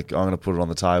 I'm gonna put it on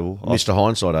the table. Mr.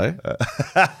 Hindsight, eh?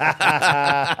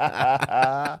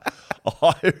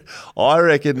 I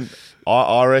reckon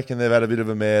they've had a bit of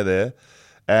a mare there,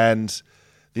 and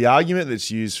the argument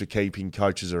that's used for keeping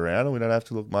coaches around, and we don't have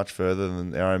to look much further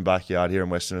than our own backyard here in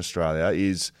Western Australia,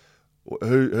 is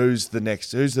who's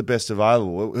the best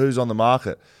available, who's on the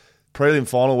market. Prelim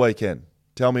final weekend.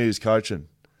 Tell me who's coaching.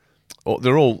 Oh,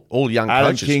 they're all young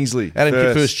Adam coaches. Kingsley,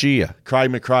 Adam first year. Craig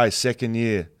McRae, second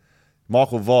year.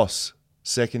 Michael Voss,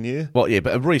 second year. Well, yeah,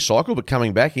 but a recycle, but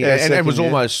coming back, Yeah, and was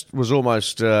second year.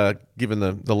 almost given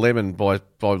the lemon by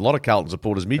a lot of Carlton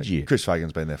supporters mid-year. Chris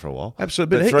Fagan's been there for a while.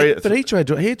 Absolutely, but he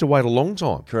had to wait a long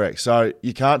time. Correct. So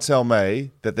you can't tell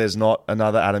me that there's not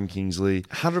another Adam Kingsley,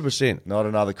 100%. not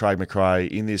another Craig McRae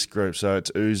in this group. So it's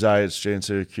Uze, it's Jen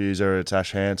Siracusa, it's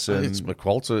Ash Hansen. It's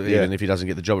McQualter, even if he doesn't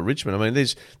get the job at Richmond. I mean,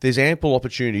 there's ample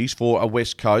opportunities for a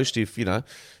West Coast. If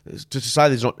to say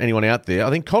there's not anyone out there, I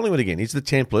think Collingwood again is the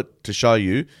template to show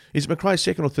you. Is McRae's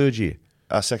second or third year?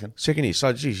 Second. Second year.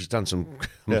 So, geez, he's done some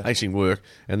amazing work,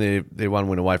 and they're one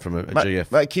win away from a GF.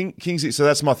 Mate, Kingsley. So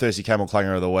that's my Thirsty Camel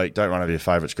Clanger of the week. Don't run over your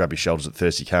favourites. Grab your shoulders at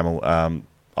Thirsty Camel.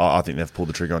 I think they've pulled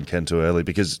the trigger on Ken too early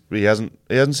because he hasn't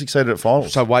succeeded at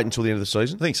finals. So wait until the end of the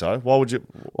season? I think so. Why would you?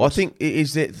 I think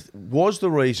was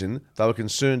the reason they were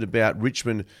concerned about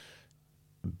Richmond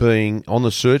being on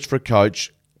the search for a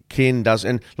coach. Ken does,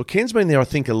 and look, Ken's been there, I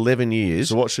think, 11 years.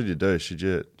 So what should you do? Should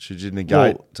you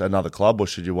negate to another club, or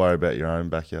should you worry about your own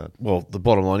backyard? Well, the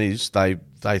bottom line is they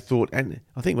thought, and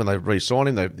I think when they re-signed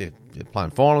him, they're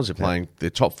playing finals, they're playing their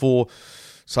top four.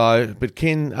 So, but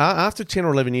Ken, after 10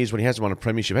 or 11 years when he hasn't won a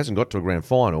premiership, hasn't got to a grand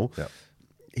final,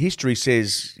 history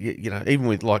says, even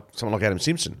with someone like Adam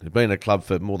Simpson, who's been in a club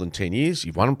for more than 10 years,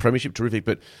 you've won a premiership, terrific,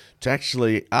 but to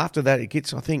actually, after that, it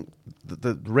gets, I think,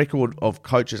 the record of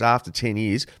coaches after 10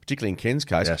 years, particularly in Ken's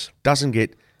case, doesn't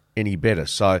get any better.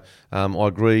 So I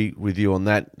agree with you on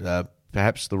that.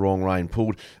 Perhaps the wrong rein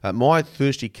pulled. My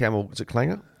Thirsty Camel, is it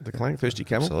Clanger? The Clanger, Thirsty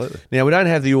Camel? Absolutely. Now, we don't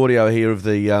have the audio here of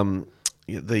the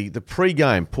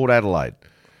pre-game Port Adelaide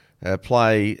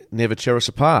play Never Tear Us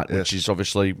Apart, which is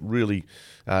obviously really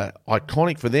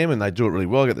iconic for them, and they do it really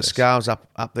well. Get the scarves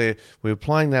up there. We were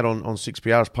playing that on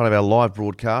 6PR as part of our live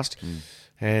broadcast,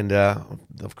 and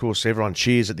of course everyone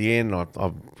cheers at the end.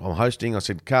 I'm hosting. I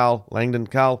said, Carl Langdon,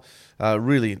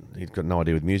 really, he's got no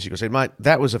idea with music. I said, mate,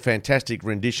 that was a fantastic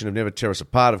rendition of Never Tear Us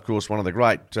Apart. Of course, one of the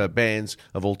great bands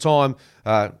of all time.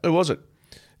 Who was it?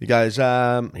 He goes, he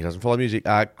doesn't follow music.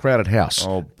 Crowded House.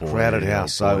 Oh, boy. Crowded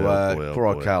House. Boy. Poor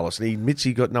old Carlos. And he admits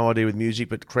he got no idea with music,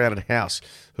 but Crowded House,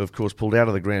 who, of course, pulled out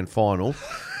of the grand final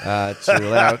to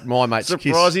allow my mates Kiss.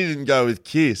 Surprised he didn't go with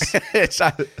Kiss.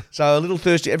 So a little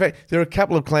thirsty. In fact, there are a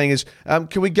couple of clangers.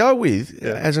 Can we go with,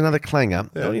 as another clanger,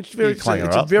 it's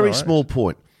a very small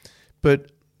point, but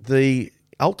the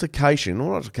altercation,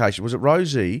 was it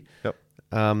Rosie? Yep.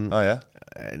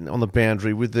 On the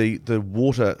boundary with the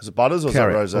water. Is it Butters or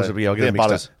carrot. is it Rosé?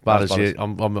 Butters. Butters. Yeah,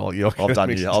 I've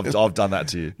done you. I've done that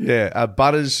to you. Yeah,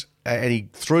 Butters, and he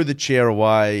threw the chair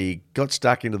away. He got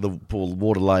stuck into the poor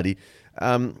water lady.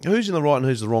 Who's in the right and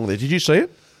who's the wrong there? Did you see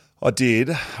it? I did.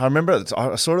 I remember.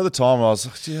 I saw it at the time. I was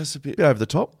like, "Gee, that's a bit over the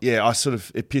top." Yeah,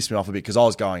 it pissed me off a bit because I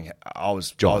was fanboying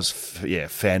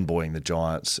the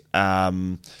Giants.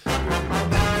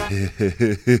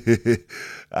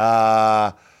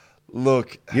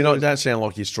 Look, don't sound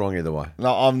like you're strong either way.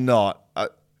 No, I'm not.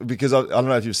 Because I don't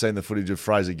know if you've seen the footage of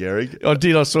Fraser Gehrig. I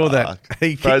did. I saw that.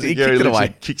 He kicked it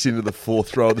away. Kicks into the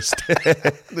fourth row of the stair.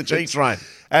 The G train.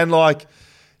 And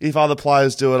if other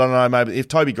players do it, I don't know. Maybe if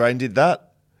Toby Green did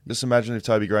that, just imagine if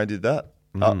Toby Green did that.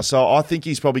 So I think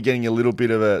he's probably getting a little bit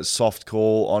of a soft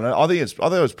call on it. I think it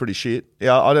was pretty shit.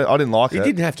 Yeah, I didn't like it. He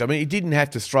didn't have to. I mean, he didn't have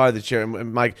to throw the chair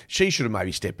and make. She should have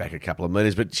maybe stepped back a couple of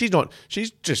metres, but she's not.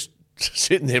 She's just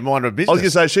sitting there minding her business. I was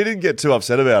going to say, she didn't get too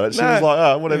upset about it. She was like,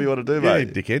 oh, whatever you want to do, mate.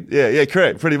 Yeah, dickhead. Yeah,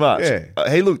 correct, pretty much. Yeah.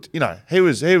 He looked, he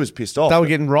was pissed off. They were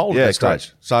getting rolled at that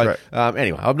stage. So,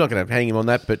 anyway, I'm not going to hang him on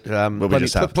that, but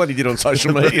plenty did on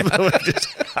social media.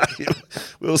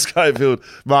 Will Schofield,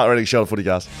 Mark Redding, Shelter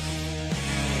Footycast.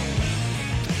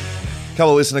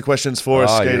 Couple of listener questions for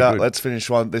us, Oh, yeah, Skeeter. good. Let's finish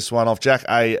this one off. Jack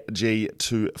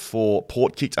AG24.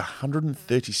 Port kicked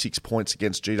 136 points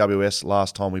against GWS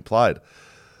last time we played.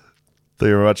 Thank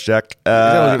you very much, Jack. Is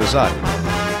that what I was going to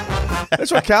say?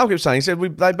 That's what Carl kept saying. He said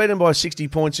they beat them by 60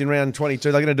 points in round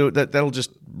 22. They're going to do it. That'll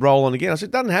just roll on again. I said,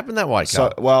 it doesn't happen that way,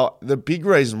 Carl. Well, the big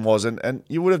reason was, and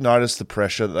you would have noticed the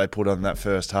pressure that they put on that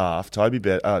first half. Toby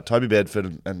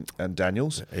Bedford and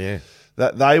Daniels. Yeah.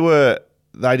 That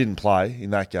they didn't play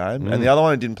in that game, and the other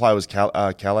one who didn't play was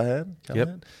Callahan.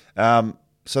 Yep.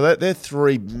 So they're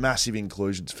three massive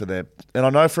inclusions for them, and I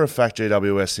know for a fact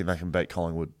GWS think they can beat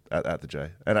Collingwood at the G,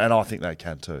 and I think they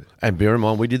can too. And bear in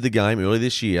mind, we did the game early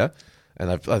this year,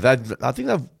 and I think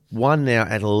they've won now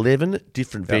at 11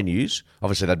 different venues.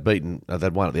 Obviously,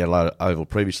 they'd won at the Adelaide Oval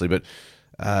previously, but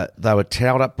they were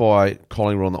towed up by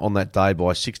Collingwood on that day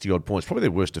by 60-odd points, probably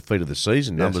their worst defeat of the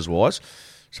season, numbers-wise.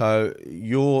 So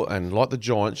and like the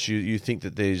Giants, you think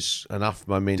that there's enough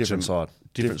momentum. Different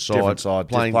side.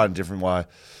 Playing Playing a different way.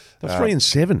 They're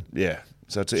 3-7. Yeah.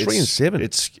 So it's 3-7.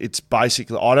 It's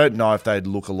basically, I don't know if they'd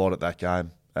look a lot at that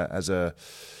game as a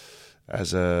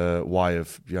way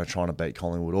of trying to beat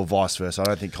Collingwood, or vice versa. I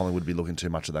don't think Collingwood would be looking too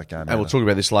much at that game. And we'll talk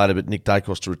about this later, but Nick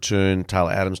Dacos to return,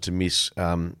 Taylor Adams to miss.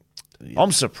 I'm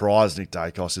surprised Nick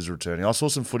Dacos is returning. I saw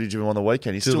some footage of him on the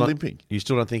weekend. He's still limping. You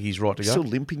still don't think he's right to go? Still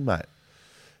limping, mate.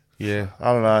 Yeah.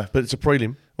 I don't know. But it's a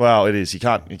prelim. Well, it is. You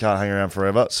can't hang around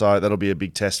forever, so that'll be a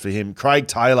big test for him. Craig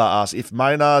Taylor asks, if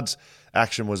Maynard's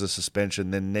action was a suspension,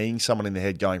 then kneeing someone in the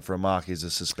head going for a mark is a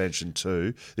suspension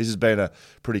too. This has been a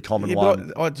pretty common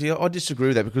one. But I disagree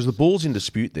with that, because the ball's in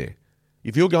dispute there.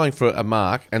 If you're going for a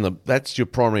mark and that's your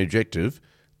primary objective,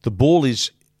 the ball is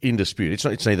in dispute.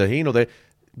 It's neither here nor there.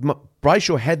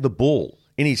 Brayshaw had the ball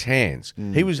in his hands.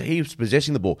 He was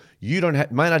possessing the ball.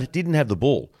 Maynard didn't have the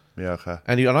ball. Yeah, okay.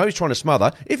 And I know he's trying to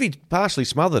smother. If he partially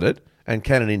smothered it and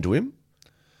cannoned into him,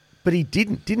 but he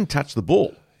didn't touch the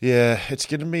ball. Yeah, it's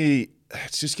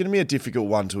just going to be a difficult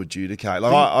one to adjudicate.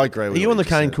 Like I agree with you. Are you on the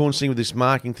Kane Corn thing with this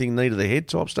marking thing, knee to the head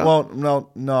type stuff? Well,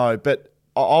 no, but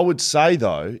I would say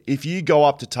though, if you go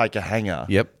up to take a hanger,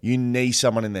 you knee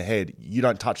someone in the head, you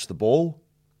don't touch the ball,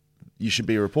 you should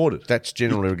be reported. That's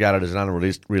generally regarded as an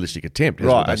unrealistic attempt,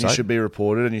 right? And you should be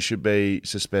reported, and you should be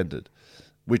suspended,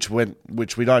 which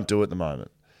we don't do at the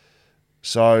moment.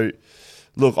 So,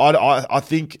 look, I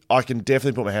think I can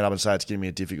definitely put my hand up and say it's going to be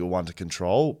a difficult one to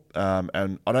control,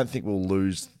 and I don't think we'll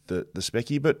lose the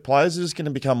specky, but players are just going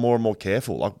to become more and more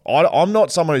careful. Like I'm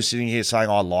not someone who's sitting here saying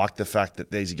I like the fact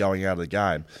that these are going out of the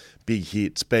game, big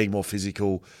hits, being more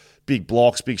physical, big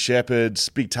blocks, big shepherds,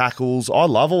 big tackles. I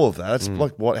love all of that. That's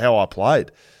like how I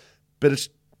played, but it's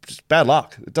just bad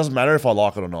luck. It doesn't matter if I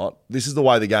like it or not. This is the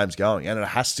way the game's going, and it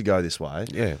has to go this way.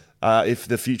 Yeah. If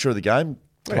the future of the game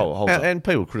holds up. And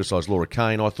people criticise Laura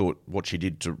Kane. I thought what she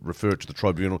did to refer it to the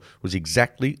tribunal was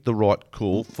exactly the right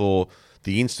call for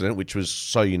the incident, which was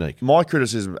so unique. My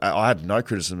criticism, I had no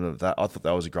criticism of that. I thought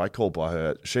that was a great call by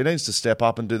her. She needs to step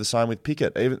up and do the same with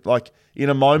Pickett. Even like in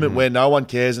a moment where no one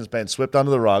cares and it's been swept under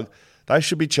the rug, they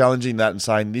should be challenging that and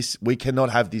saying, we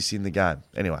cannot have this in the game.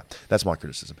 Anyway, that's my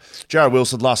criticism. Jared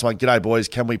Wilson, last one. G'day, boys.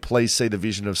 Can we please see the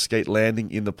vision of Skeet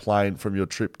landing in the plane from your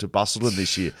trip to Busselton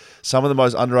this year? Some of the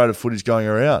most underrated footage going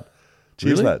around.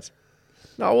 Cheers, Really? lads.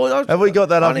 No, well, Have we got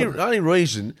that up? Only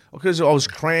reason, because I was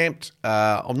cramped.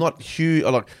 I'm not huge.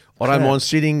 I don't mind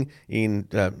sitting in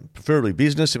preferably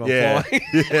business if I'm flying.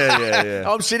 Yeah.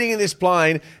 I'm sitting in this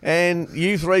plane and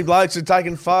you three blokes are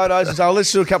taking photos and saying,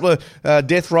 let's do a couple of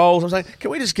death rolls. I'm saying,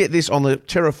 can we just get this on the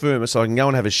terra firma so I can go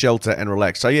and have a shelter and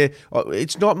relax? So, yeah,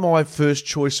 it's not my first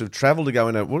choice of travel to go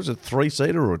in a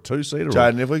 3-seater or a 2-seater?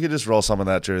 Jaden, if we could just roll some of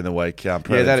that during the week. Yeah,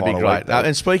 that'd be great.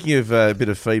 And speaking of a bit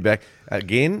of feedback,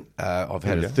 again, I've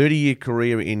had a 30-year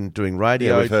career in doing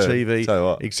radio,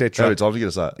 TV, etc. How many times are you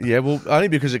going to say it? Yeah, well, only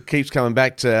because it keeps coming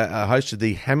back to hosted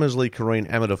the Hammersley Careen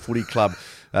Amateur Footy Club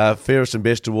Fairest and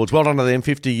Best Awards. Well done to them,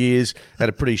 50 years. Had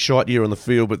a pretty shite year on the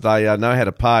field, but they know how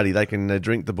to party. They can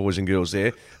drink, the boys and girls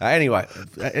there. Anyway,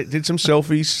 did some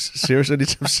selfies. Seriously, did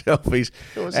some selfies.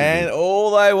 And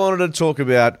all they wanted to talk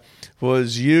about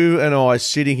was you and I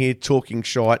sitting here talking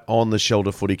shite on the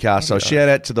Shelter Footy Cast. So shout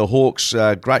out to the Hawks,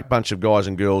 great bunch of guys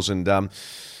and girls, and there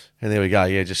we go.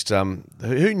 Yeah, just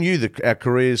who knew that our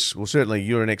careers? Well, certainly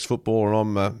you're an ex-footballer,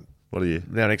 and I'm what are you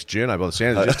now an ex-journo by the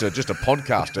sounds of it, just a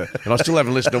podcaster, and I still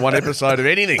haven't listened to one episode of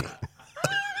anything.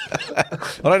 I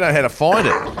don't know how to find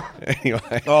it.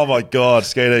 Anyway, oh my God,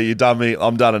 Skeeter, you done me.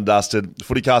 I'm done and dusted.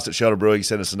 Footycast at Shelter Brewing.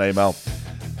 Send us an email.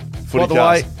 By the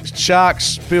way,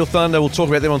 Sharks, Peel Thunder, we'll talk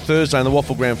about them on Thursday in the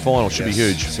Waffle Grand Final. Should be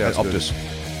huge. Sounds Optus.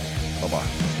 Bye-bye.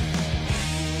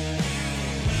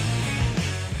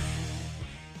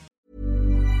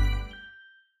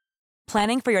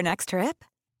 Planning for your next trip?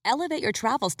 Elevate your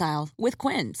travel style with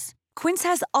Quince. Quince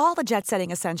has all the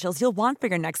jet-setting essentials you'll want for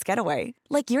your next getaway,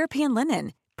 like European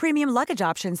linen, premium luggage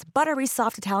options, buttery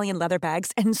soft Italian leather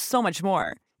bags, and so much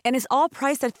more. And is all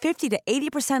priced at 50 to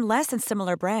 80% less than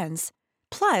similar brands.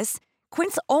 Plus,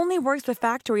 Quince only works with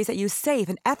factories that use safe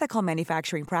and ethical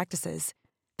manufacturing practices.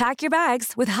 Pack your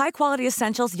bags with high-quality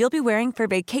essentials you'll be wearing for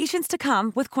vacations to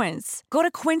come with Quince. Go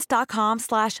to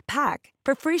quince.com/pack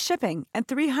for free shipping and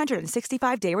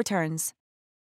 365-day returns.